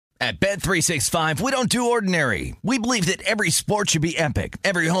At Bet365, we don't do ordinary. We believe that every sport should be epic.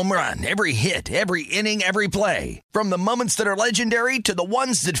 Every home run, every hit, every inning, every play. From the moments that are legendary to the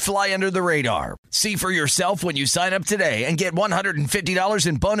ones that fly under the radar. See for yourself when you sign up today and get $150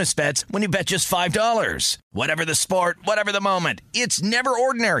 in bonus bets when you bet just $5. Whatever the sport, whatever the moment, it's never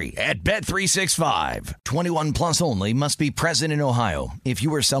ordinary at Bet365. 21 plus only. Must be present in Ohio. If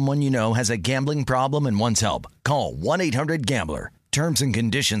you or someone you know has a gambling problem and wants help, call 1-800-GAMBLER. Terms and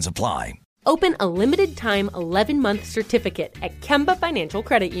conditions apply. Open a limited-time 11-month certificate at Kemba Financial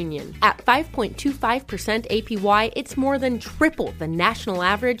Credit Union. At 5.25% APY, it's more than triple the national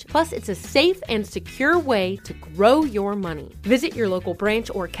average, plus it's a safe and secure way to grow your money. Visit your local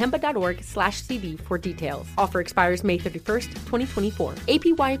branch or kemba.org/CD for details. Offer expires May 31st, 2024.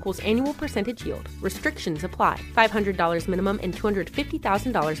 APY equals annual percentage yield. Restrictions apply. $500 minimum and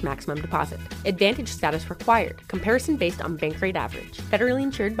 $250,000 maximum deposit. Advantage status required. Comparison based on bank rate average. Federally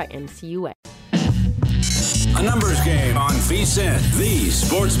insured by NCUA. A numbers game on VSiN, the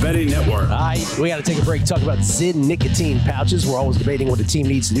sports betting network. All right, we got to take a break. Talk about Zyn nicotine pouches. We're always debating what the team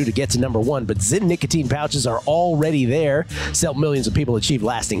needs to do to get to number one, but Zyn nicotine pouches are already there. To help millions of people achieve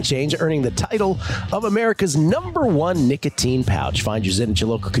lasting change, earning the title of America's #1 nicotine pouch. Find your Zyn at your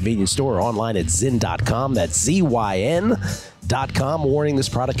local convenience store or online at Zyn.com. That's ZYN.com. Warning, this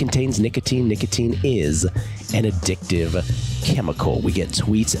product contains nicotine. Nicotine is an addictive chemical. We get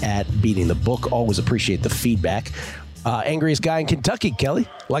tweets at Beating the Book. Always appreciate the feedback. Angriest guy in Kentucky, Kelly.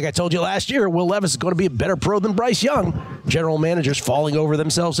 Like I told you last year, Will Levis is going to be a better pro than Bryce Young. General managers falling over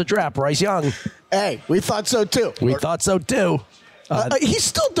themselves to draft Bryce Young. Hey, we thought so too. He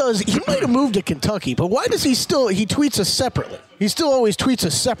still does. He might have moved to Kentucky, but why does he tweets us separately? He still always tweets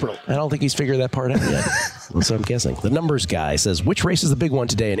us separately. I don't think he's figured that part out yet. That's what I'm guessing. The numbers guy says, which race is the big one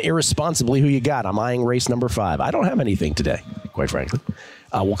today? And irresponsibly, who you got? I'm eyeing race number 5. I don't have anything today, quite frankly.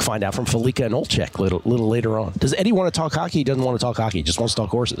 We'll find out from Felica and Olchek a little later on. Does Eddie want to talk hockey? He doesn't want to talk hockey. He just wants to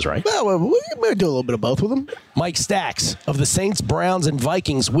talk horses, right? Well, we might do a little bit of both with him. Mike Stacks, of the Saints, Browns, and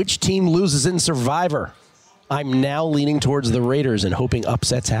Vikings, which team loses in Survivor? I'm now leaning towards the Raiders and hoping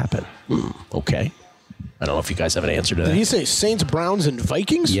upsets happen. Okay. I don't know if you guys have an answer to that. Did he say Saints, Browns, and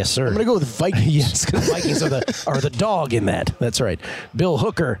Vikings? Yes, sir. I'm going to go with Vikings. Yes, because Vikings are the dog in that. That's right. Bill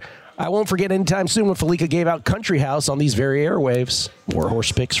Hooker. I won't forget anytime soon when Felica gave out Country House on these very airwaves. More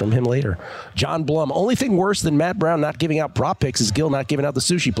horse picks from him later. John Blum. Only thing worse than Matt Brown not giving out prop picks is Gil not giving out the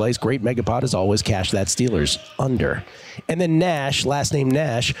sushi place. Great Megapod as always. Cash that Steelers under. And then Nash, last name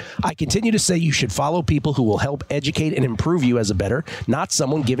Nash. I continue to say you should follow people who will help educate and improve you as a bettor, not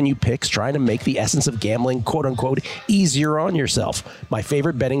someone giving you picks trying to make the essence of gambling, quote unquote, easier on yourself. My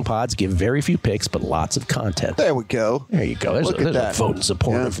favorite betting pods give very few picks, but lots of content. There we go. There you go. There's a vote in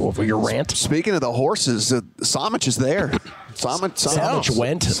support over your rant. Speaking of the horses, Samich is there. Samich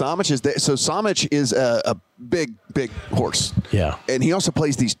went. Samich is there. So Samich is a big horse. Yeah. And he also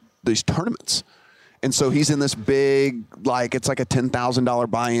plays these tournaments. And so he's in this big, it's like a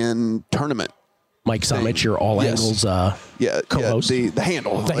 $10,000 buy-in tournament. Mike Samich, your All Angles co-host. The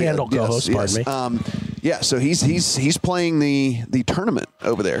handle. The handle co-host, pardon me. So he's playing the tournament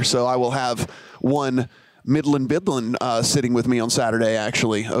over there. So I will have one Midland Bidlin sitting with me on Saturday,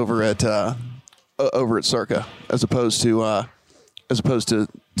 actually, over at Circa, as opposed to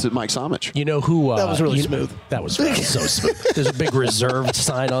Mike Samich. You know who? That was really smooth. That was so smooth. There's a big reserved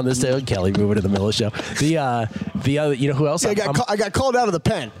sign on this day. Kelly moving to the middle of the show. The other, you know who else? I got called out of the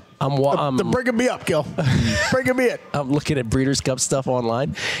pen. They're bringing me up, Gil. Bringing me in. I'm looking at Breeders' Cup stuff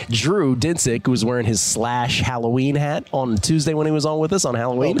online. Drew Dinsick was wearing his Slash Halloween hat on Tuesday when he was on with us on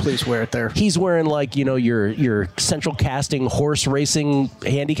Halloween. Oh, please wear it there. He's wearing your central casting horse racing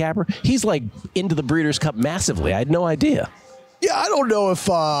handicapper. He's into the Breeders' Cup massively. I had no idea. Yeah, I don't know if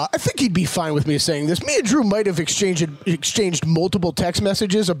I think he'd be fine with me saying this. Me and Drew might have exchanged multiple text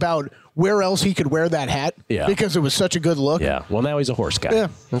messages about where else he could wear that hat because it was such a good look. Yeah. Well, now he's a horse guy. Yeah.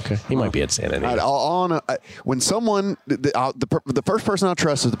 Okay. He might be at Santa Anita. When someone, the first person I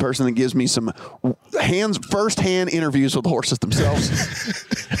trust is the person that gives me some first-hand interviews with the horses themselves.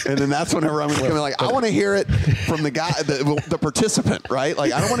 And then that's whenever I'm going to be like, I want to hear it from the guy, the participant, right?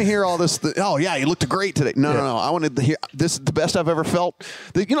 Like, I don't want to hear all this. You looked great today. No. I wanted to hear, this is the best I've ever felt.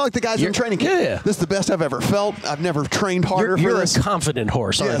 Like the guys in training camp. Yeah. This is the best I've ever felt. I've never trained harder for this. You're a confident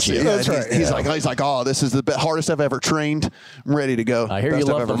horse, aren't you? That's right. He's like, oh, this is the hardest I've ever trained. I'm ready to go. I hear you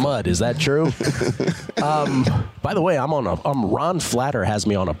love the mud. Is that true? By the way, Ron Flatter has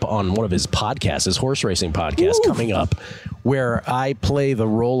me on one of his podcasts, his horse racing podcast, coming up, where I play the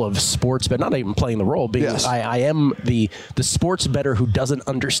role of sports, but not even playing the role, because I am the sports bettor who doesn't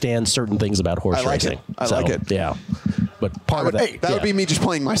understand certain things about horse racing. I like it. Yeah. but part of that. That would be me just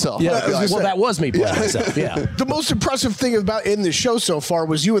playing myself. Yeah, that was me playing myself. Yeah. The most impressive thing about in the show so far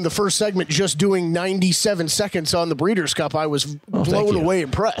was you in the first segment just doing 97 seconds on the Breeders' Cup. I was blown away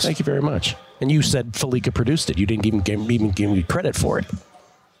impressed. Thank you very much. And you said Felica produced it. You didn't even give me credit for it.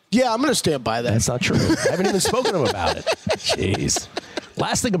 Yeah, I'm going to stand by that. That's not true. I haven't even spoken to him about it. Jeez.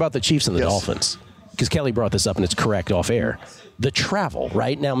 Last thing about the Chiefs and the Dolphins, because Kelly brought this up and it's correct off air. The travel,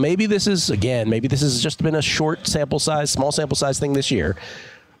 right? Now, maybe this has just been a short sample size, small sample size thing this year.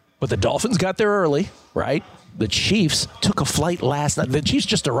 But the Dolphins got there early, right? The Chiefs took a flight last night. The Chiefs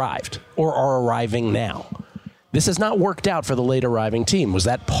just arrived or are arriving now. This has not worked out for the late arriving team. Was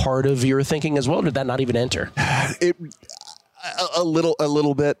that part of your thinking as well, or did that not even enter? A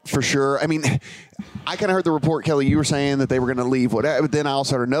little bit for sure. I mean, I kind of heard the report, Kelly. You were saying that they were going to leave. Whatever. But then I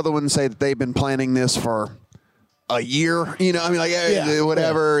also heard another one say that they've been planning this for a year. You know, I mean, like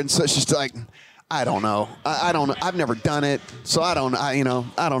whatever. Yeah. And so it's just like, I don't know. I don't know. I've never done it, so I don't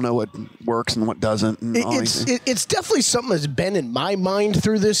know what works and what doesn't. And it's definitely something that's been in my mind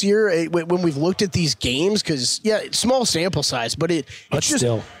through this year when we've looked at these games. Because it's small sample size, but it's just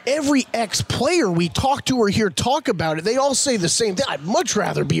still. Every ex-player we talk to or hear talk about it, they all say the same thing. I'd much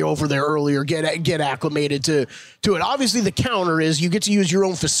rather be over there earlier, get acclimated to it. Obviously, the counter is you get to use your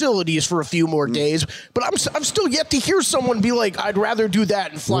own facilities for a few more days. But I'm still yet to hear someone be like, I'd rather do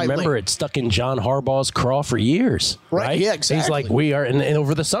that and fly. Remember, it's stuck in John Harbaugh's craw for years, right? Yeah, exactly. He's like, we are, and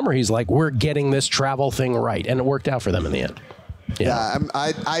over the summer, he's like, we're getting this travel thing right, and it worked out for them in the end. Yeah,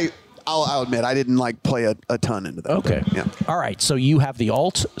 I'll admit I didn't play a ton into that. Okay. Yeah. All right. So you have the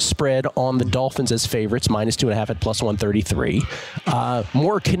alt spread on the Dolphins as favorites, -2.5 at +133.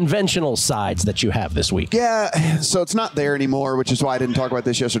 More conventional sides that you have this week. Yeah. So it's not there anymore, which is why I didn't talk about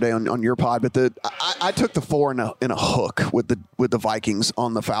this yesterday on your pod. But I took the 4 in a hook with the Vikings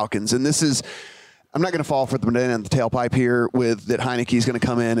on the Falcons, and this is. I'm not going to fall for the banana in the tailpipe here with that Heineke's going to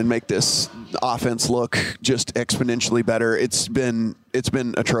come in and make this offense look just exponentially better. It's been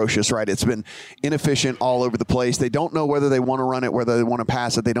atrocious, right? It's been inefficient all over the place. They don't know whether they want to run it, whether they want to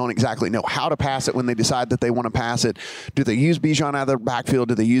pass it. They don't exactly know how to pass it when they decide that they want to pass it. Do they use Bijan out of the backfield?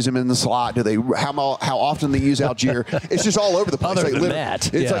 Do they use him in the slot? Do they how often they use Algier? It's just all over the place. Other than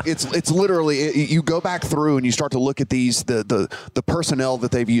that, it's literally you go back through and you start to look at these the personnel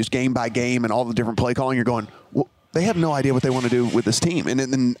that they've used game by game and all the different play calling. You're going, well, they have no idea what they want to do with this team, and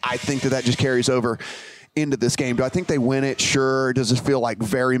then I think that just carries over into this game. Do I think they win it? Sure. Does it feel like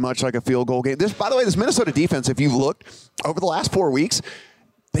very much like a field goal game? By the way, this Minnesota defense, if you've looked over the last 4 weeks,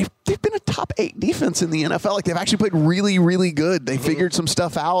 they've been a top 8 defense in the NFL. Like, they've actually played really, really good. They figured some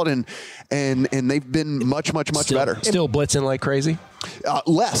stuff out, and they've been much better. Still blitzing like crazy?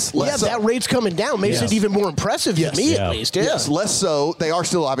 Less. Yeah, so. that rate's coming down. Makes it even more impressive to me, at least. Yeah. Yes, less so. They are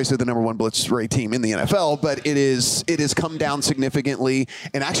still obviously the number 1 blitz rate team in the NFL, but it has come down significantly.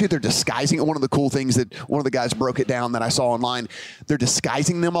 And actually, they're disguising it. One of the cool things that one of the guys broke it down that I saw online, they're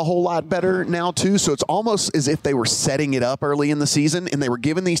disguising them a whole lot better now, too. So it's almost as if they were setting it up early in the season, and they were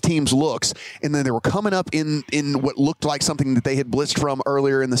giving these teams looks, and then they were coming up in what looked like something that they had blitzed from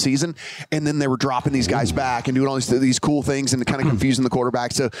earlier in the season, and then they were dropping these guys back and doing all these cool things and kind of confusing the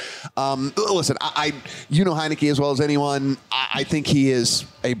quarterback. So, listen, you know Heinicke as well as anyone. I think he is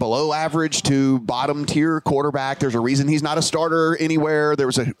a below average to bottom tier quarterback. There's a reason he's not a starter anywhere. There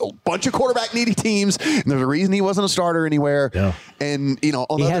was a bunch of quarterback needy teams, and there's a reason he wasn't a starter anywhere. Yeah. And,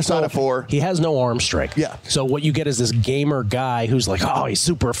 on the other side of 4. He has no arm strength. Yeah. So what you get is this gamer guy who's like, oh, he's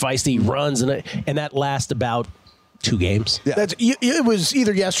super feisty, runs, and that lasts about 2 games. Yeah. It was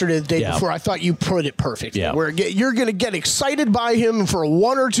either yesterday or the day before. I thought you put it perfectly. Yeah. Where you're going to get excited by him for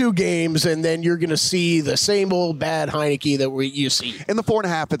 1 or 2 games, and then you're going to see the same old bad Heinicke that you see. And the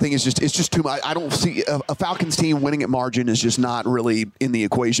 4.5 thing is just too much. I don't see a Falcons team winning at margin is just not really in the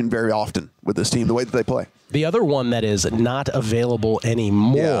equation very often with this team, the way that they play. The other one that is not available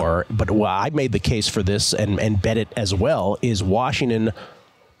anymore, but I made the case for this and bet it as well, is Washington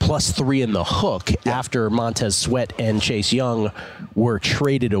 +3 in the hook after Montez Sweat and Chase Young were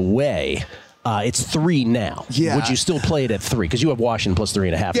traded away. It's 3 now. Yeah. Would you still play it at 3? Because you have Washington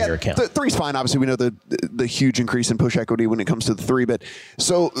 +3.5 in your account. 3's fine. Obviously, we know the huge increase in push equity when it comes to the 3. But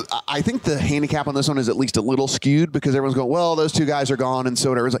so I think the handicap on this one is at least a little skewed because everyone's going, well, those 2 guys are gone, and so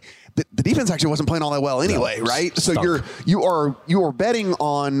everyone's like, the defense actually wasn't playing all that well anyway, right? So you are betting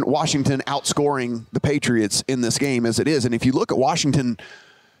on Washington outscoring the Patriots in this game as it is, and if you look at Washington,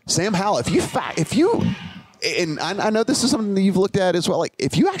 Sam Howell, if you and I know this is something that you've looked at as well. Like,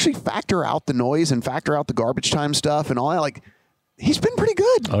 if you actually factor out the noise and factor out the garbage time stuff and all that, he's been pretty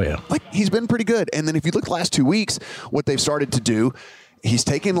good. Oh, yeah. He's been pretty good. And then if you look the last 2 weeks, what they've started to do He's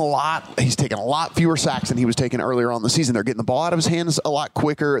taking a lot fewer sacks than he was taking earlier on in the season. They're getting the ball out of his hands a lot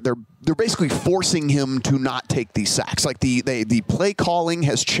quicker. They're basically forcing him to not take these sacks. Like the play calling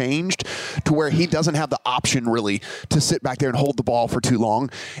has changed to where he doesn't have the option really to sit back there and hold the ball for too long.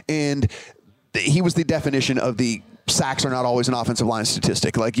 And he was the definition of the sacks are not always an offensive line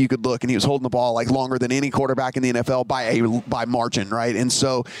statistic. Like you could look and he was holding the ball like longer than any quarterback in the NFL by margin, right? And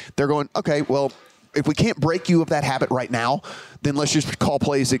so they're going, okay, well, if we can't break you of that habit right now, then let's just call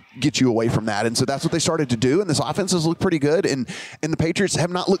plays that get you away from that. And so that's what they started to do. And this offense has looked pretty good. And the Patriots have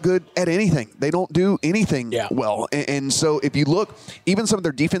not looked good at anything. They don't do anything well. And so if you look, even some of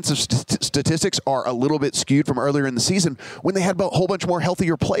their defensive statistics are a little bit skewed from earlier in the season when they had a whole bunch more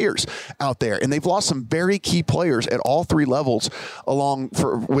healthier players out there. And they've lost some very key players at all three levels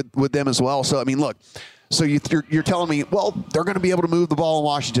with them as well. So, I mean, look, so you're telling me, well, they're going to be able to move the ball in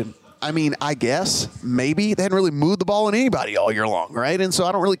Washington. I mean, I guess, maybe. They hadn't really moved the ball on anybody all year long, right? And so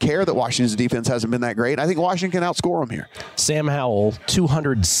I don't really care that Washington's defense hasn't been that great. I think Washington can outscore them here. Sam Howell,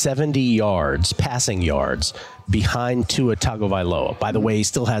 270 yards, passing yards, behind Tua Tagovailoa. By the way, he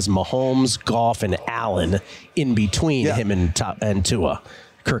still has Mahomes, Goff, and Allen in between him and Tua.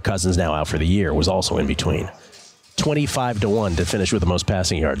 Kirk Cousins, now out for the year, was also in between. 25-1 to finish with the most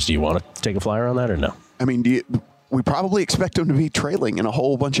passing yards. Do you want to take a flyer on that or no? I mean, we probably expect them to be trailing in a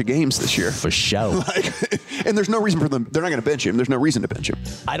whole bunch of games this year. For sure. And there's no reason for them. They're not going to bench him. There's no reason to bench him.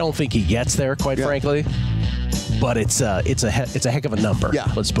 I don't think he gets there, quite frankly. But it's a heck of a number.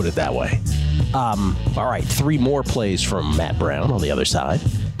 Yeah. Let's put it that way. All right, 3 more plays from Matt Brown on the other side.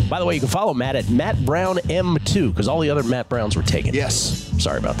 By the way, you can follow Matt at Matt Brown M2 because all the other Matt Browns were taken. Yes.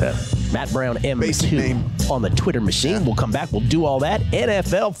 Sorry about that. Matt Brown M2 on the Twitter machine. Yeah. We'll come back. We'll do all that.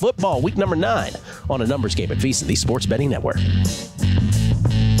 NFL football, week number 9 on a numbers game at VSiN, the Sports Betting Network.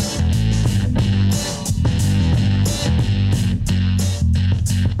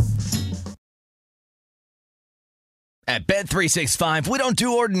 At Bet365, we don't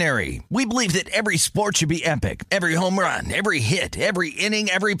do ordinary. We believe that every sport should be epic. Every home run, every hit, every inning,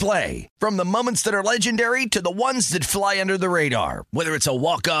 every play. From the moments that are legendary to the ones that fly under the radar. Whether it's a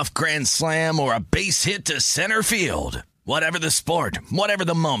walk-off grand slam or a base hit to center field. Whatever the sport, whatever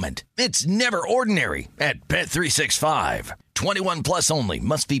the moment. It's never ordinary at Bet365. 21 plus only.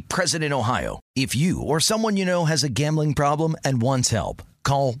 Must be present in Ohio. If you or someone you know has a gambling problem and wants help,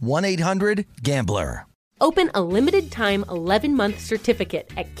 call 1-800-GAMBLER. Open a limited-time 11-month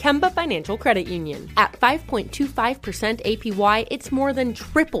certificate at Kemba Financial Credit Union. At 5.25% APY, it's more than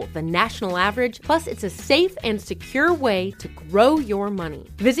triple the national average, plus it's a safe and secure way to grow your money.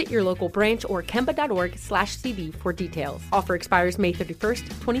 Visit your local branch or kemba.org/cb for details. Offer expires May 31st,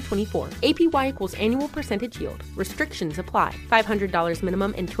 2024. APY equals annual percentage yield. Restrictions apply. $500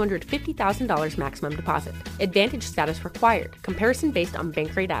 minimum and $250,000 maximum deposit. Advantage status required. Comparison based on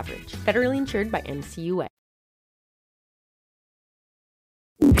bank rate average. Federally insured by NCUA.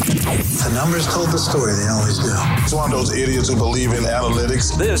 The numbers told the story, they always do. It's one of those idiots who believe in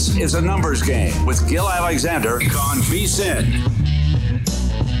analytics. This is a numbers game with Gil Alexander on VSiN.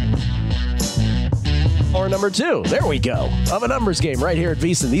 Or number 2, there we go, of a numbers game right here at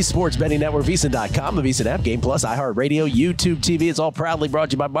VSiN, the Sports Betting Network, VSiN.com, the VSiN app, Game Plus, iHeartRadio, YouTube TV. It's all proudly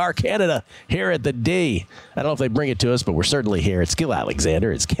brought to you by Bar Canada here at the D. I don't know if they bring it to us, but we're certainly here. It's Gil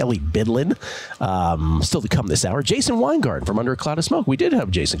Alexander. It's Kelly Bidlin. Still to come this hour, Jason Weingarten from Under a Cloud of Smoke. We did have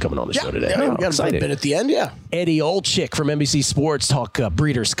Jason coming on the show today. Yeah, we got a bit at the end, Eddie Olczyk from NBC Sports talk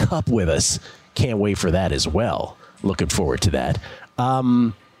Breeders' Cup with us. Can't wait for that as well. Looking forward to that.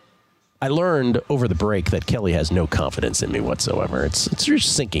 I learned over the break that Kelly has no confidence in me whatsoever. It's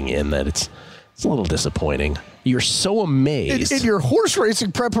just sinking in that it's a little disappointing. You're so amazed. In your horse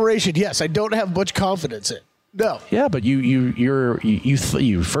racing preparation, yes, I don't have much confidence in. No. Yeah, but you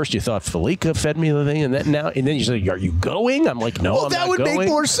first you thought Felica fed me the thing, and then you said, "Are you going?" I'm like, "No, well, I'm that not would going." make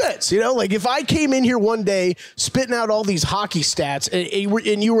more sense, Like if I came in here one day spitting out all these hockey stats,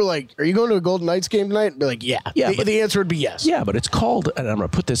 and you were like, "Are you going to a Golden Knights game tonight?" I'd be like, "Yeah." The answer would be yes. Yeah, but it's called, and I'm going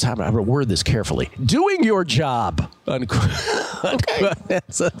to put this. I'm going to word this carefully. Doing your job. Okay,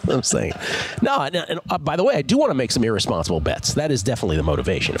 that's what I'm saying. No, and by the way, I do want to make some irresponsible bets. That is definitely the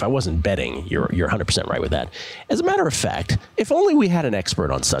motivation. If I wasn't betting, you're 100% right with that. As a matter of fact, if only we had an expert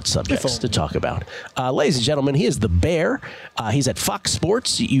on such subjects to talk about. Ladies and gentlemen, he is the Bear. He's at Fox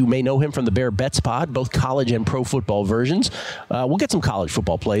Sports. You may know him from the Bear Bets Pod, both college and pro football versions. We'll get some college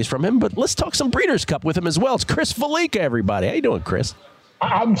football plays from him, but let's talk some Breeders' Cup with him as well. It's Chris Felica, everybody. How you doing, Chris?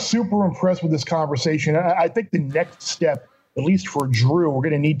 I'm super impressed with this conversation. I think the next step, at least for Drew, we're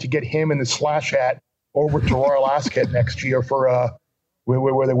going to need to get him in the slash hat over to Royal Ascot next year for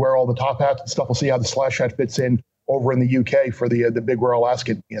where they wear all the top hats and stuff. We'll see how the slash hat fits in over in the UK for the Big Royal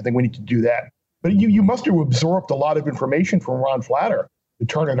Ascot. I think we need to do that. But you must have absorbed a lot of information from Ron Flatter to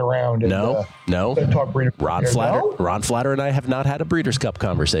turn it around. And, No. talk Breeders' Ron Cup. Flatter, No? Ron Flatter and I have not had a Breeders' Cup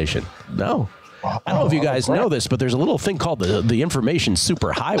conversation. No. I don't know if you guys know this, but there's a little thing called the information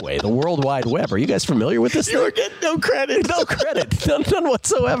superhighway, the World Wide Web. Are you guys familiar with this? You're getting no credit. No credit. None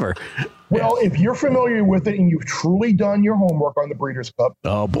whatsoever. Well, if you're familiar with it and you've truly done your homework on the Breeders' Cup,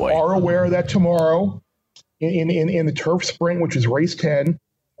 Oh, boy. are aware that tomorrow in the turf sprint, which is race 10,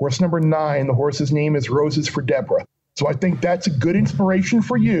 horse number 9, the horse's name is Roses for Deborah. So I think that's a good inspiration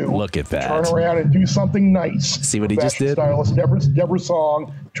for you. Look at that. Turn around and do something nice. See what he just Fashion did? Stylist Deborah's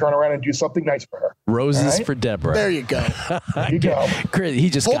song. Turn around and do something nice for her. Roses All right? for Deborah. There you go. There you go. Chris, he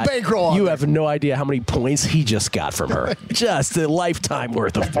just Full got, bankroll on you there. have no idea how many points he just got from her. Just a lifetime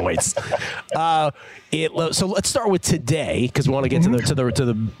worth of points. So let's start with today because we want to get to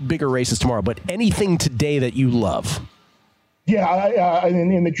the bigger races tomorrow. But anything today that you love? Yeah,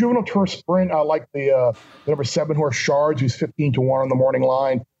 in the juvenile turf sprint, I like the number 7 horse Shards, who's 15 to 1 on the morning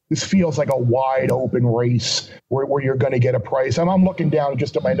line. This feels like a wide open race where you're going to get a price. I'm looking down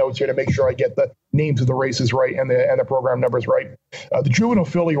just at my notes here to make sure I get the names of the races right and the program numbers right. The juvenile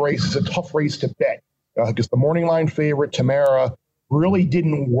filly race is a tough race to bet because the morning line favorite Tamara really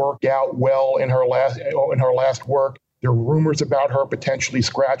didn't work out well in her last work. There are rumors about her potentially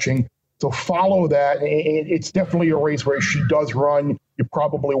scratching. So follow that. It's definitely a race where she does run. You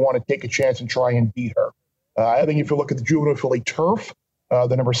probably want to take a chance and try and beat her. I think if you look at the juvenile filly turf,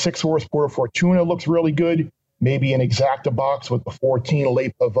 the number 6 horse Porta Fortuna looks really good. Maybe an exacta box with the 14 Le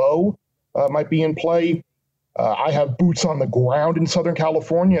Pavot might be in play. I have boots on the ground in Southern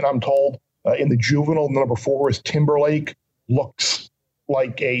California, and I'm told in the juvenile, the number 4 horse Timberlake looks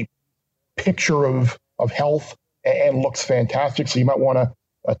like a picture of health and looks fantastic. So you might want to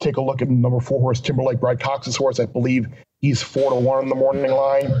take a look at number 4 horse Timberlake, Brad Cox's horse. I believe he's 4 to 1 on the morning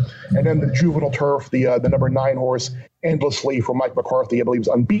line. And then the juvenile turf, the number 9 horse Endlessly for Mike McCarthy. I believe is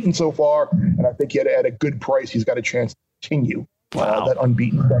unbeaten so far, and I think at a good price, he's got a chance to continue that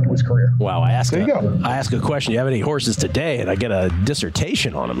unbeaten back to his career. Wow, I ask a question. Do you have any horses today? And I get a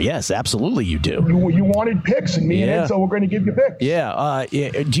dissertation on them. Yes, absolutely, you do. You wanted picks, and me and Ed, so we're going to give you picks. Yeah.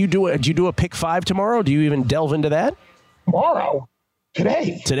 Do you do a pick 5 tomorrow? Do you even delve into that? Tomorrow.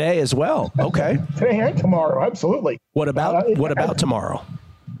 Today as well. Okay. Today and tomorrow, absolutely. What about tomorrow?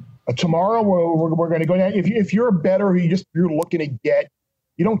 Tomorrow we're going to go down. If you're a bettor you're looking to get,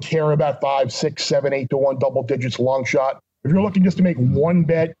 you don't care about 5, 6, 7, 8 to 1 double digits long shot. If you're looking just to make one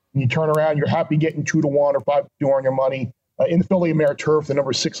bet and you turn around, you're happy getting 2 to 1 or 5 to 2 on your money. In the Filly Mare Turf, the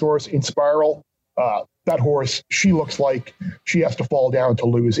number 6 horse Inspiral, that horse, she looks like she has to fall down to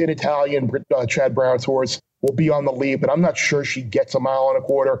lose. In Italian, Chad Brown's horse will be on the lead, but I'm not sure she gets a mile and a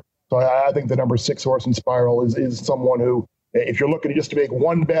quarter. So I think the number 6 horse Inspiral is someone who, if you're looking just to make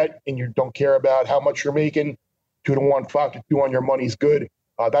one bet and you don't care about how much you're making, 2 to 1, 5 to 2 on your money's good.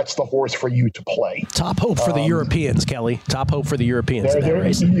 That's the horse for you to play. Top hope for the Europeans, Kelly. Top hope for the Europeans in that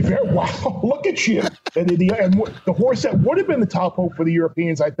race. Wow, look at you. And the horse that would have been the top hope for the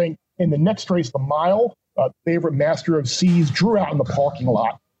Europeans, I think, in the next race, the mile, favorite Master of Seas, drew out in the parking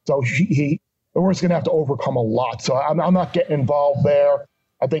lot. So the horse is going to have to overcome a lot. So I'm not getting involved there.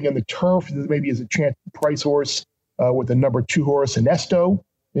 I think in the turf, maybe is a chance to price horse with the number 2 horse, Inesto,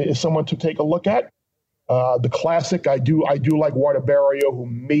 is someone to take a look at. The classic, I do like Guardabarrio, who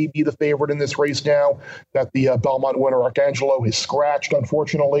may be the favorite in this race now, that the Belmont winner Arcangelo has scratched,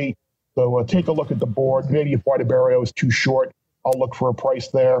 unfortunately. So take a look at the board. Maybe if Guardabarrio is too short, I'll look for a price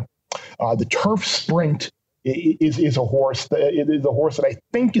there. The Turf Sprint is a horse. It is a horse that I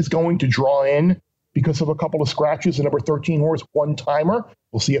think is going to draw in because of a couple of scratches. The number 13 horse, One Timer.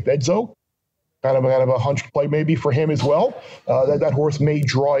 We'll see if Edzo, kind of a hunched play maybe for him as well. That horse may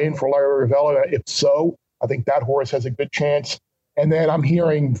draw in for Larry Rivella. If so, I think that horse has a good chance. And then I'm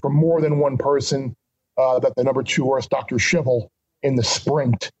hearing from more than one person that the number 2 horse, Dr. Shivel, in the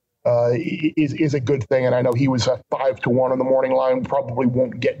sprint is a good thing. And I know he was at 5 to 1 on the morning line. Probably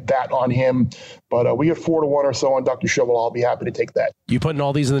won't get that on him. But we get 4 to 1 or so on Dr. Shivel. I'll be happy to take that. You putting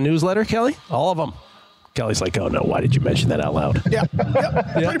all these in the newsletter, Kelly? All of them? Kelly's like, oh no, why did you mention that out loud? Yeah,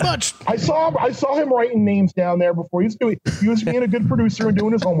 pretty much. I saw him writing names down there before. He was being a good producer and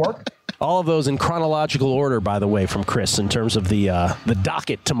doing his homework. All of those in chronological order, by the way, from Chris, in terms of the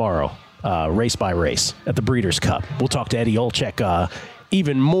docket tomorrow, race by race at the Breeders' Cup. We'll talk to Eddie Olczyk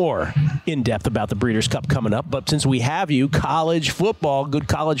even more in depth about the Breeders' Cup coming up. But since we have you, college football, good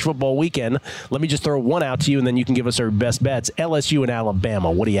college football weekend, let me just throw one out to you, and then you can give us our best bets. LSU and Alabama.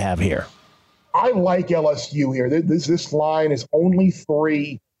 What do you have here? I like LSU here. This line is only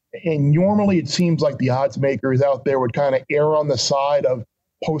 3. And normally it seems like the odds makers out there would kind of err on the side of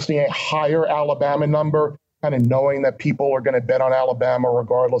posting a higher Alabama number, kind of knowing that people are going to bet on Alabama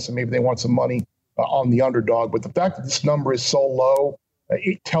regardless, and maybe they want some money on the underdog. But the fact that this number is so low,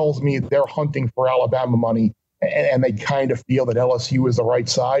 it tells me they're hunting for Alabama money, and they kind of feel that LSU is the right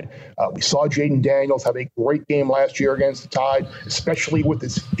side. We saw Jaden Daniels have a great game last year against the Tide, especially with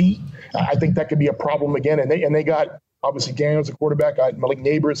his feet. I think that could be a problem again. And they got, obviously, Daniels, a quarterback, Malik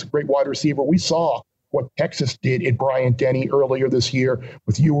Neighbors, a great wide receiver. We saw what Texas did at Bryant-Denny earlier this year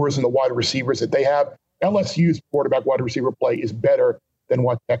with Ewers and the wide receivers that they have. LSU's quarterback wide receiver play is better than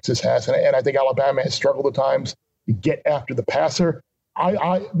what Texas has. And I think Alabama has struggled at times to get after the passer.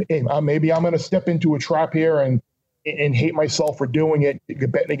 Maybe I'm going to step into a trap here and hate myself for doing it,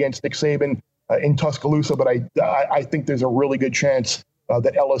 betting against Nick Saban in Tuscaloosa, but I think there's a really good chance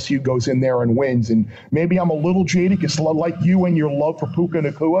that LSU goes in there and wins. And maybe I'm a little jaded because, like you and your love for Puka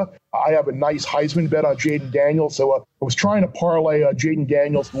Nacua, I have a nice Heisman bet on Jaden Daniels. So I was trying to parlay Jaden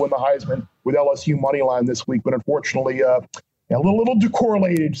Daniels to win the Heisman with LSU money line this week, but unfortunately, a little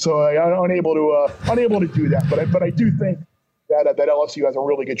decorrelated, so I'm unable to do that. But I do think that LSU has a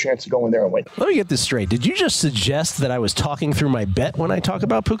really good chance to go in there and win. Let me get this straight. Did you just suggest that I was talking through my bet when I talk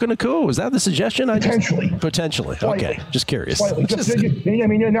about Puka Nacua? Was that the suggestion? Potentially. Potentially. Slightly. Okay. Just curious. Slightly. I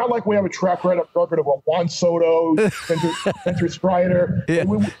mean, not like we have a track record of a Juan Soto, Spencer Strider. Yeah.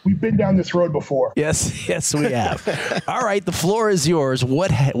 We've been down this road before. Yes, we have. All right, the floor is yours.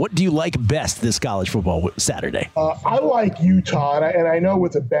 What do you like best this college football Saturday? I like Utah, and I know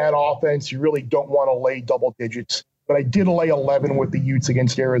with a bad offense, you really don't want to lay double digits. But I did lay 11 with the Utes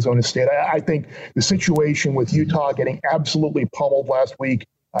against Arizona State. I think the situation with Utah getting absolutely pummeled last week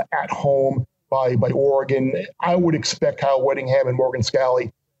at home by Oregon, I would expect Kyle Whittingham and Morgan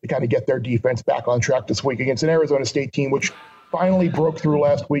Scalley to kind of get their defense back on track this week against an Arizona State team, which finally broke through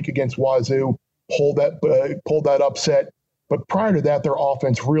last week against Wazoo, pulled that upset. But prior to that, their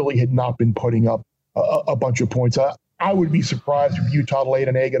offense really had not been putting up a bunch of points. I would be surprised if Utah laid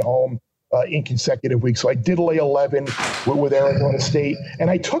an egg at home in consecutive weeks. So I did lay 11 with Arizona State, and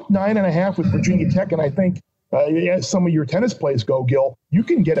I took 9.5 with Virginia Tech. And I think as some of your tennis plays go, Gil, you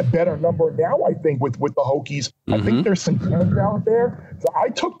can get a better number now, I think, with the Hokies. Mm-hmm. I think there's some talent out there. So I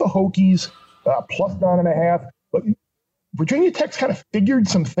took the Hokies plus 9.5. But Virginia Tech's kind of figured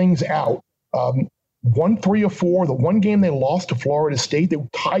some things out. 1-3 of 4. The one game they lost to Florida State, they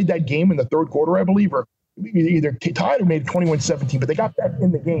tied that game in the third quarter, I believe, or either tied or made 21-17, but they got back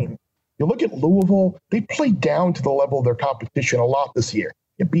in the game. You look at Louisville, they played down to the level of their competition a lot this year.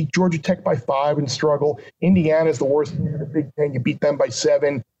 You beat Georgia Tech by 5 and struggle. Indiana is the worst team in the Big Ten. You beat them by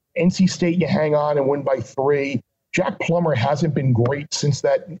 7. NC State, you hang on and win by 3. Jack Plummer hasn't been great since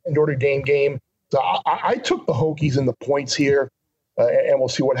that Notre Dame game. So I took the Hokies in the points here, and we'll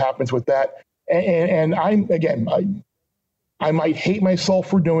see what happens with that. And I might hate myself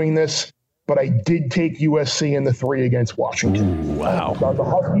for doing this, but I did take USC in the 3 against Washington. Ooh, wow.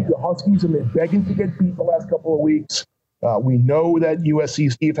 The Huskies have been begging to get beat the last couple of weeks. We know that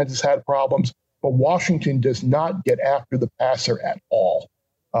USC's defense has had problems, but Washington does not get after the passer at all.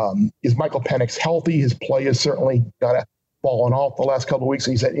 Is Michael Penix healthy? His play has certainly fallen off the last couple of weeks.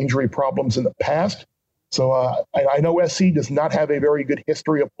 He's had injury problems in the past. So I know SC does not have a very good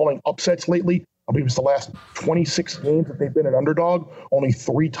history of pulling upsets lately. I believe it's the last 26 games that they've been an underdog. Only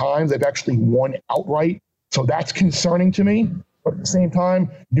 3 times they've actually won outright. So that's concerning to me. But at the same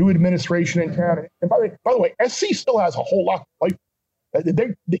time, new administration in town. And by the way, SC still has a whole lot to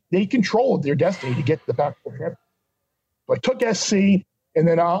play. They control their destiny to get to the Pac-12 championship. So I took SC, and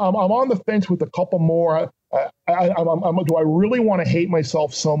then I'm on the fence with a couple more. Do I really want to hate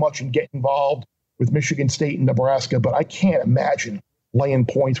myself so much and get involved with Michigan State and Nebraska? But I can't imagine laying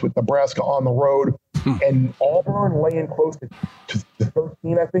points with Nebraska on the road, and Auburn laying close to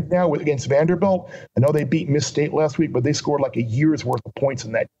 13, I think now, against Vanderbilt. I know they beat Miss State last week, but they scored like a year's worth of points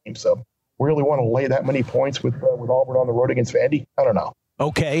in that game. So really want to lay that many points with Auburn on the road against Vandy? I don't know.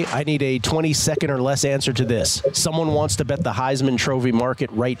 Okay, I need a 20-second or less answer to this. Someone wants to bet the Heisman Trophy market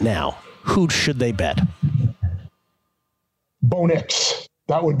right now. Who should they bet? Bo Nix.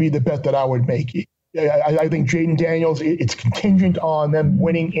 That would be the bet that I would make. I think Jaden Daniels, it's contingent on them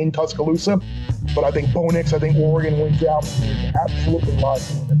winning in Tuscaloosa, but I think Bo Nix, I think Oregon wins out. Absolutely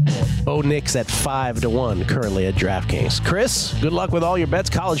live. Bo Nix at 5-1 currently at DraftKings. Chris, good luck with all your bets,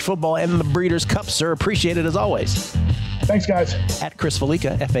 college football and the Breeders' Cup, sir. Appreciate it as always. Thanks, guys. At Chris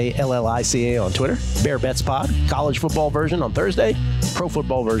Fallica, Fallica on Twitter. Bear Bets Pod, college football version on Thursday, pro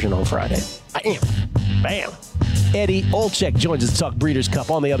football version on Friday. Bam. Eddie Olczyk joins us to talk Breeders'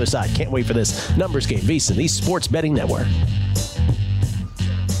 Cup on the other side. Can't wait for this. Numbers Game, VSiN, the Sports Betting Network.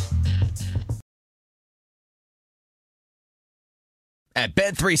 At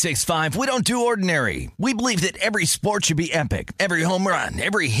Bet365, we don't do ordinary. We believe that every sport should be epic. Every home run,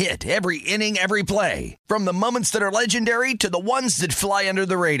 every hit, every inning, every play. From the moments that are legendary to the ones that fly under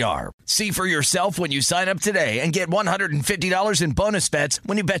the radar. See for yourself when you sign up today and get $150 in bonus bets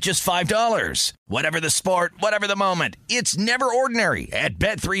when you bet just $5. Whatever the sport, whatever the moment, it's never ordinary at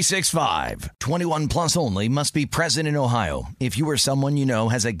Bet365. 21 plus only. Must be present in Ohio. If you or someone you know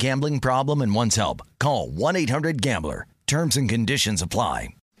has a gambling problem and wants help, call 1-800-GAMBLER. Terms and conditions apply.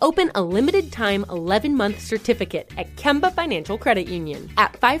 Open a limited-time 11-month certificate at Kemba Financial Credit Union.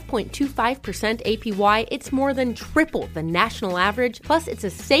 At 5.25% APY, it's more than triple the national average, plus it's a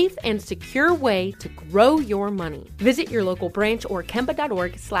safe and secure way to grow your money. Visit your local branch or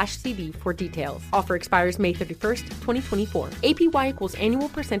kemba.org/CD for details. Offer expires May 31st, 2024. APY equals annual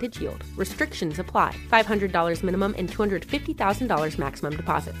percentage yield. Restrictions apply. $500 minimum and $250,000 maximum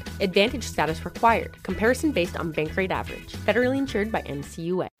deposit. Advantage status required. Comparison based on bank rate average. Federally insured by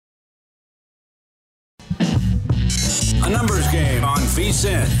NCUA. A numbers game on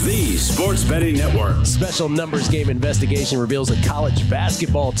VSiN, the sports betting network. Special numbers game investigation reveals that college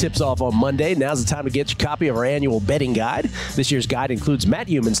basketball tips off on Monday. Now's the time to get your copy of our annual betting guide. This year's guide includes Matt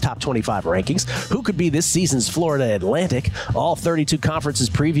Human's top 25 rankings, who could be this season's Florida Atlantic, all 32 conferences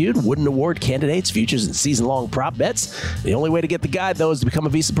previewed, Wooden Award candidates, futures, and season-long prop bets. The only way to get the guide, though, is to become a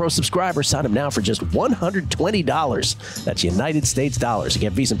Visa Pro subscriber. Sign up now for just $120. That's United States dollars. You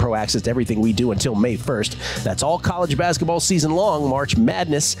get Visa Pro access to everything we do until May 1st. That's all college basketball season long, March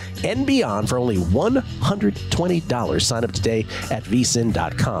Madness, and beyond for only $120. Sign up today at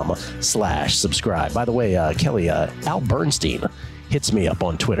vsin.com/subscribe. By the way, Kelly, Al Bernstein hits me up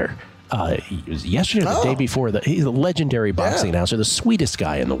on Twitter. Yesterday or the day before, he's a legendary boxing announcer, the sweetest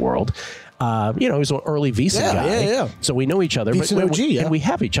guy in the world. He's an early VSiN guy. Yeah. So we know each other. VSiN OG, and we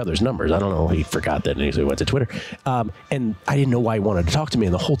have each other's numbers. I don't know. He forgot that and he went to Twitter. And I didn't know why he wanted to talk to me.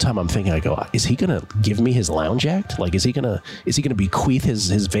 And the whole time I'm thinking, I go, is he going to give me his lounge act? Like, is he going to bequeath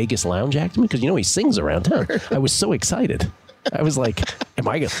his Vegas lounge act to me? Because, he sings around town. I was so excited. I was like,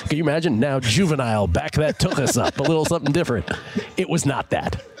 can you imagine now Juvenile back that took us up a little something different? It was not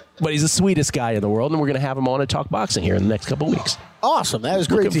that. But he's the sweetest guy in the world, and we're going to have him on to talk boxing here in the next couple of weeks. Awesome. That is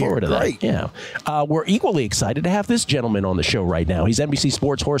great. Looking forward to that. Great. Yeah. We're equally excited to have this gentleman on the show right now. He's NBC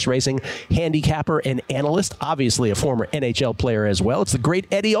Sports horse racing handicapper and analyst, obviously a former NHL player as well. It's the great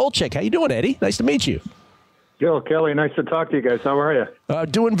Eddie Olczyk. How you doing, Eddie? Nice to meet you. Yo, Kelly, nice to talk to you guys. How are you?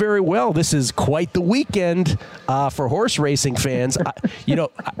 Doing very well. This is quite the weekend for horse racing fans.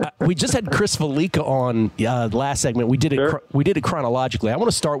 We just had Chris Valika on last segment. We did it. We did it chronologically. I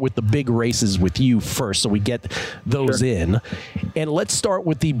want to start with the big races with you first, so we get those in. And let's start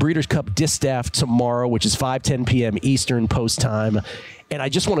with the Breeders' Cup Distaff tomorrow, which is 5:10 p.m. Eastern post time. And I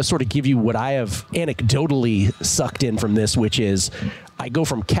just want to sort of give you what I have anecdotally sucked in from this, which is I go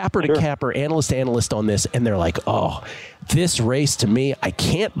from capper to capper, analyst to analyst on this, and they're like, oh, this race to me, I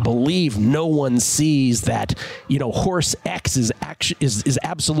can't believe no one sees that, horse X is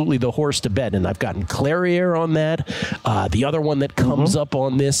absolutely the horse to bet. And I've gotten Clariere on that. The other one that comes up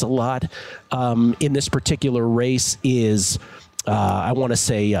on this a lot in this particular race is... I want to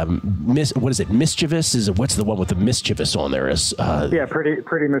say, what is it? Mischievous? What's the one with the mischievous on there?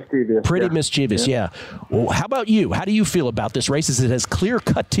 Pretty mischievous. Pretty mischievous, yeah. Well, how about you? How do you feel about this race? Is it as clear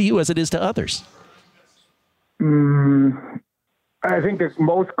cut to you as it is to others? I think the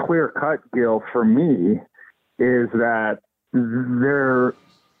most clear cut, Gil, for me, is that they're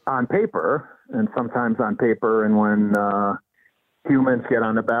on paper, and sometimes on paper, and when humans get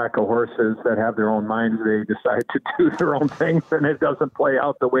on the back of horses that have their own minds, they decide to do their own things, and it doesn't play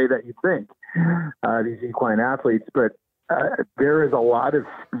out the way that you think, these equine athletes. But there is a lot of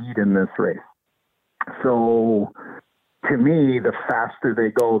speed in this race. So to me, the faster they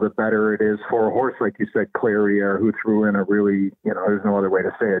go, the better it is for a horse, like you said, Clariere, who threw in a really, there's no other way to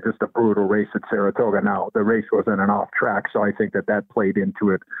say it, just a brutal race at Saratoga. Now, the race wasn't an off track, so I think that played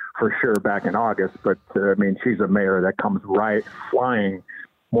into it for sure back in August. But, she's a mare that comes right flying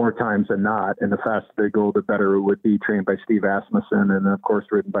more times than not, and the faster they go, the better it would be, trained by Steve Asmussen and, of course,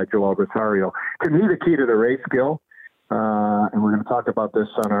 ridden by Joel Rosario. To me, the key to the race, Gil, and we're going to talk about this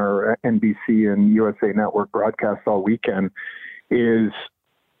on our NBC and USA Network broadcast all weekend, is,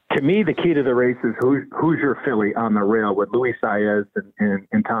 to me, the key to the race is who's your filly on the rail with Luis Saez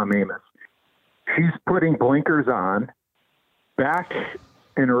and Tom Amoss. She's putting blinkers on. Back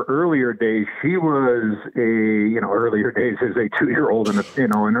in her earlier days, she was earlier days as a 2-year-old and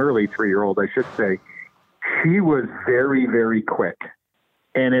an early 3-year-old, I should say. She was very, very quick.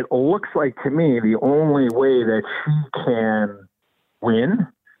 And it looks like to me the only way that she can win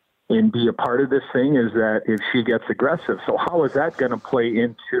and be a part of this thing is that if she gets aggressive. So how is that going to play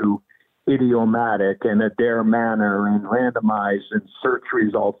into idiomatic and a dare manner and randomized and search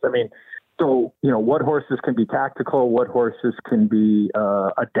results? I mean, so, what horses can be tactical, what horses can be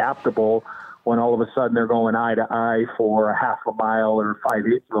adaptable when all of a sudden they're going eye to eye for a half a mile or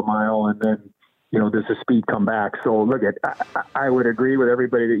 5/8 of a mile, and then, does the speed come back? So look, I would agree with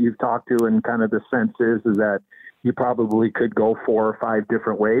everybody that you've talked to, and kind of the sense is that you probably could go 4 or 5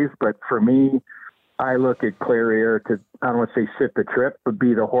 different ways. But for me, I look at Clairiere to, I don't want to say sit the trip, but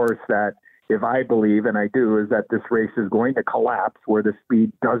be the horse that, if I believe, and I do, is that this race is going to collapse where the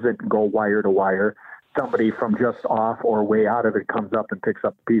speed doesn't go wire to wire. Somebody from just off or way out of it comes up and picks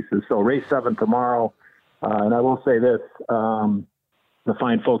up the pieces. So race 7 tomorrow, and I will say this, the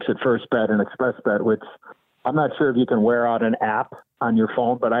fine folks at First Bet and Express Bet, which I'm not sure if you can wear out an app on your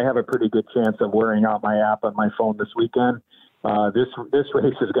phone, but I have a pretty good chance of wearing out my app on my phone this weekend. This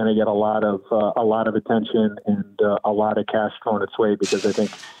race is going to get a lot of attention and a lot of cash thrown its way, because I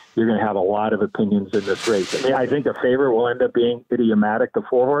think you're going to have a lot of opinions in this race. I mean, I think the favorite will end up being Idiomatic, the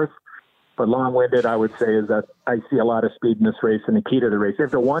 4-horse. But long-winded, I would say, is that I see a lot of speed in this race, and the key to the race.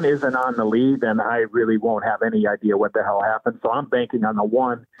 If the 1 isn't on the lead, then I really won't have any idea what the hell happened. So I'm banking on the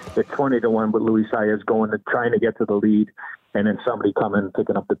 1 at 20-1 with Luis Saez trying to get to the lead, and then somebody coming and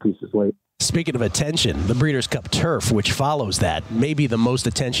picking up the pieces late. Speaking of attention, the Breeders' Cup Turf, which follows that, may be the most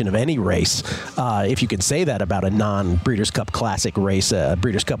attention of any race, if you can say that about a non-Breeders' Cup Classic race,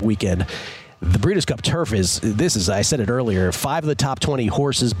 Breeders' Cup weekend. The Breeders' Cup Turf is, I said it earlier, 5 of the top 20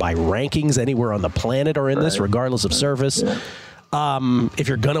 horses by rankings anywhere on the planet are in this, regardless of service. Yeah. If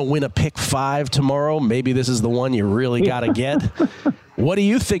you're going to win a pick 5 tomorrow, maybe this is the one you really got to get. What do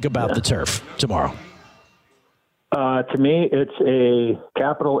you think about the Turf tomorrow? To me, it's a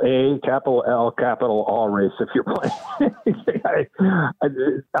capital A, capital L, capital all race, if you're playing.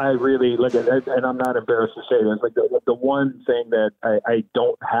 I really look at it, and I'm not embarrassed to say this. Like the one thing that I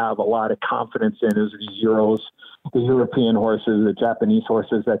don't have a lot of confidence in is these Euros, the European horses, the Japanese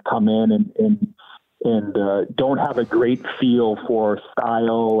horses that come in and don't have a great feel for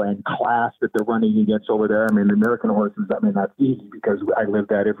style and class that they're running against over there. I mean, the American horses, that's easy because I live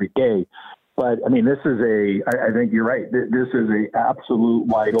that every day. But, I mean, this is I think you're right. This is a absolute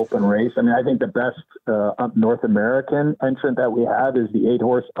wide open race. I mean, I think the best North American entrant that we have is the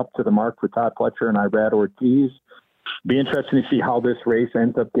 8-horse Up to the Mark for Todd Pletcher and Irad Ortiz. Be interesting to see how this race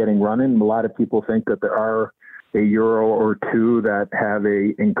ends up getting running. A lot of people think that there are a Euro or 2 that have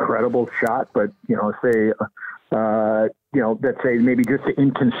a incredible shot, but, let's say maybe just the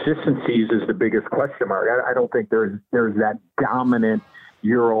inconsistencies is the biggest question mark. I don't think there's that dominant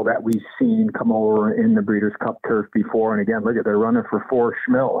Euro that we've seen come over in the Breeders' Cup Turf before. And again, look at, they're running for $4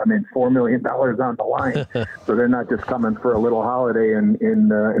 schmil. I mean, $4 million on the line. So they're not just coming for a little holiday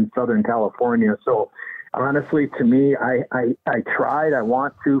in Southern California. So honestly, to me, I tried. I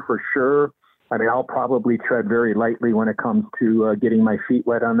want to for sure. I mean, I'll probably tread very lightly when it comes to getting my feet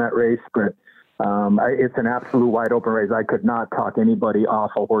wet on that race, but it's an absolute wide open race. I could not talk anybody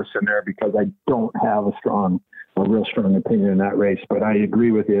off a horse in there because I don't have a real strong opinion in that race. But I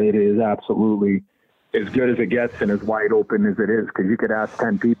agree with you. It is absolutely as good as it gets and as wide open as it is, because you could ask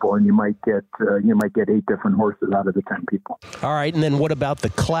 10 people and you might get 8 different horses out of the 10 people. All right. And then what about the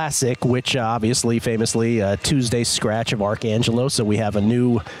Classic, which obviously famously Tuesday scratch of Arcangelo. So we have a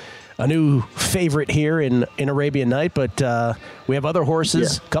new favorite here in Arabian Night, but we have other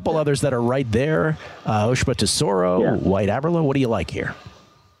horses, a couple others that are right there. Oshba Tesoro, White Averlo. What do you like here?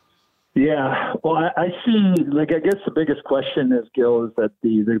 Yeah, well, I see. Like, I guess the biggest question is, Gil, is that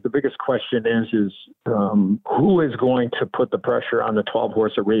the biggest question is who is going to put the pressure on the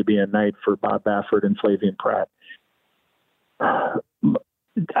 12-horse Arabian Night for Bob Baffert and Flavien Prat?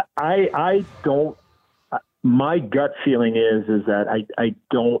 I don't. My gut feeling is that I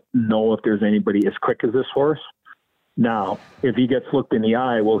don't know if there's anybody as quick as this horse. Now, if he gets looked in the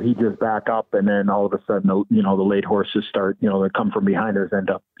eye, will he just back up and then all of a sudden, the late horses start, that come from behind us end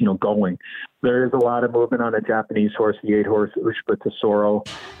up, going. There is a lot of movement on the Japanese horse, the 8-horse Ushba Tesoro.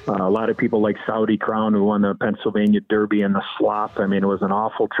 A lot of people like Saudi Crown, who won the Pennsylvania Derby in the slop. I mean, it was an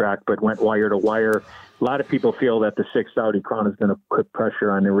awful track, but went wire to wire. A lot of people feel that the 6 Saudi Crown is going to put pressure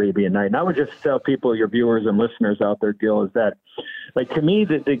on the Arabian Night. And I would just tell people, your viewers and listeners out there, Gil, is that, like, to me,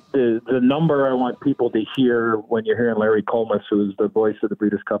 the number I want people to hear when you're hearing Larry Colmus, who's the voice of the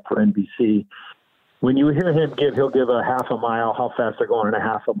Breeders' Cup for NBC, when you hear him he'll give a half a mile, how fast they're going in a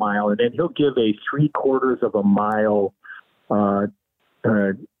half a mile, and then he'll give a 3/4 of a mile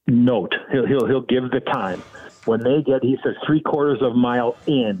note. He'll give the time. When they get, he says 3/4 of a mile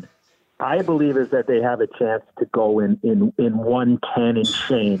in, I believe is that they have a chance to go in 110 and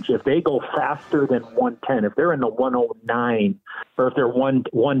change. If they go faster than 110, if they're in the 109 or if they're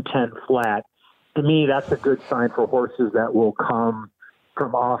 110 flat, to me, that's a good sign for horses that will come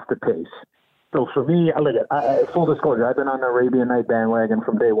from off the pace. So for me, full disclosure, I've been on the Arabian Night bandwagon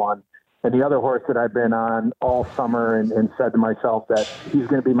from day one. And the other horse that I've been on all summer and said to myself that he's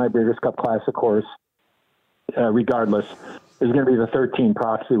going to be my Breeders' Cup Classic horse, regardless, is going to be the 13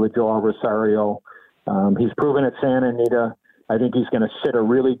 Proxy with Joel Rosario. He's proven at Santa Anita. I think he's going to sit a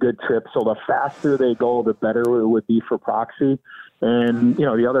really good trip. So the faster they go, the better it would be for Proxy. And, you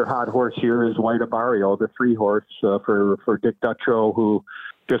know, the other hot horse here is White Abarrio, the 3 horse for Dick Dutrow, who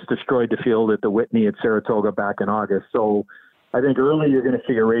just destroyed the field at the Whitney at Saratoga back in August. So I think early you're going to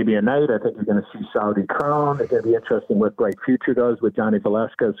see Arabian Night. I think you're going to see Saudi Crown. It's going to be interesting what Bright Future does with Johnny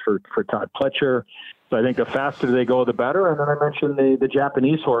Velasquez for Todd Pletcher. So I think the faster they go, the better. And then I mentioned the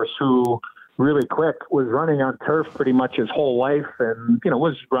Japanese horse who really quick was running on turf pretty much his whole life and, you know,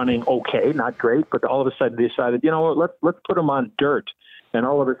 was running okay, not great, but all of a sudden decided, you know what, let's put him on dirt. And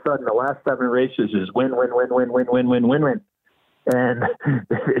all of a sudden the last 7 races is win. And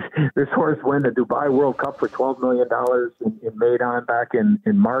this horse won the Dubai World Cup for $12 million in Maidan back in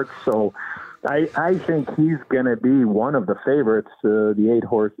March. So I think he's going to be one of the favorites, the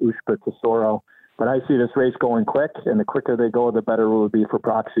 8-horse Ushpa Tesoro. But I see this race going quick, and the quicker they go, the better it will be for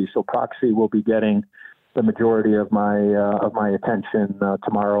Proxy. So Proxy will be getting the majority of my attention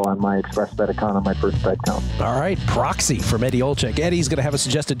tomorrow on my Express Bet account, on my first bet count. All right, Proxy from Eddie Olczyk. Eddie's going to have a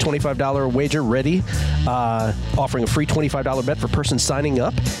suggested $25 wager ready, offering a free $25 bet for person signing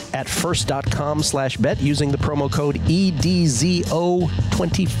up at first.com/bet using the promo code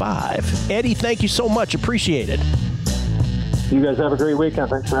EDZO25. Eddie, thank you so much. Appreciate it. You guys have a great weekend.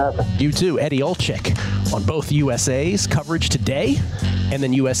 Thanks for having me. You too. Eddie Olczyk on both USA's coverage today and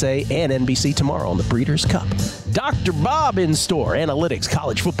then USA and NBC tomorrow on the Breeders' Cup. Dr. Bob in store. Analytics,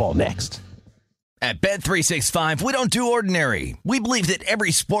 college football next. At Bet365, we don't do ordinary. We believe that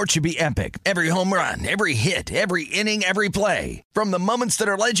every sport should be epic. Every home run, every hit, every inning, every play. From the moments that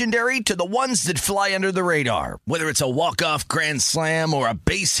are legendary to the ones that fly under the radar. Whether it's a walk-off grand slam or a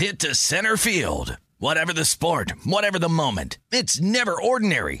base hit to center field. Whatever the sport, whatever the moment, it's never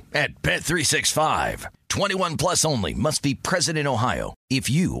ordinary at Bet365. 21 plus only. Must be present in Ohio. If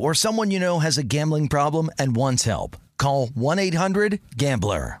you or someone you know has a gambling problem and wants help, call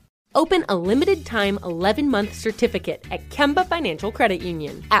 1-800-GAMBLER. Open a limited-time 11-month certificate at Kemba Financial Credit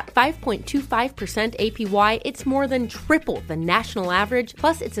Union. At 5.25% APY, it's more than triple the national average,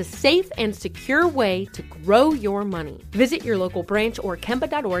 plus it's a safe and secure way to grow your money. Visit your local branch or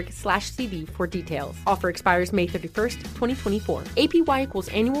kemba.org/CD for details. Offer expires May 31st, 2024. APY equals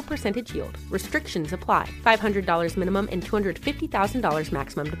annual percentage yield. Restrictions apply. $500 minimum and $250,000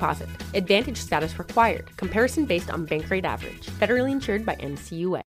 maximum deposit. Advantage status required. Comparison based on bank rate average. Federally insured by NCUA.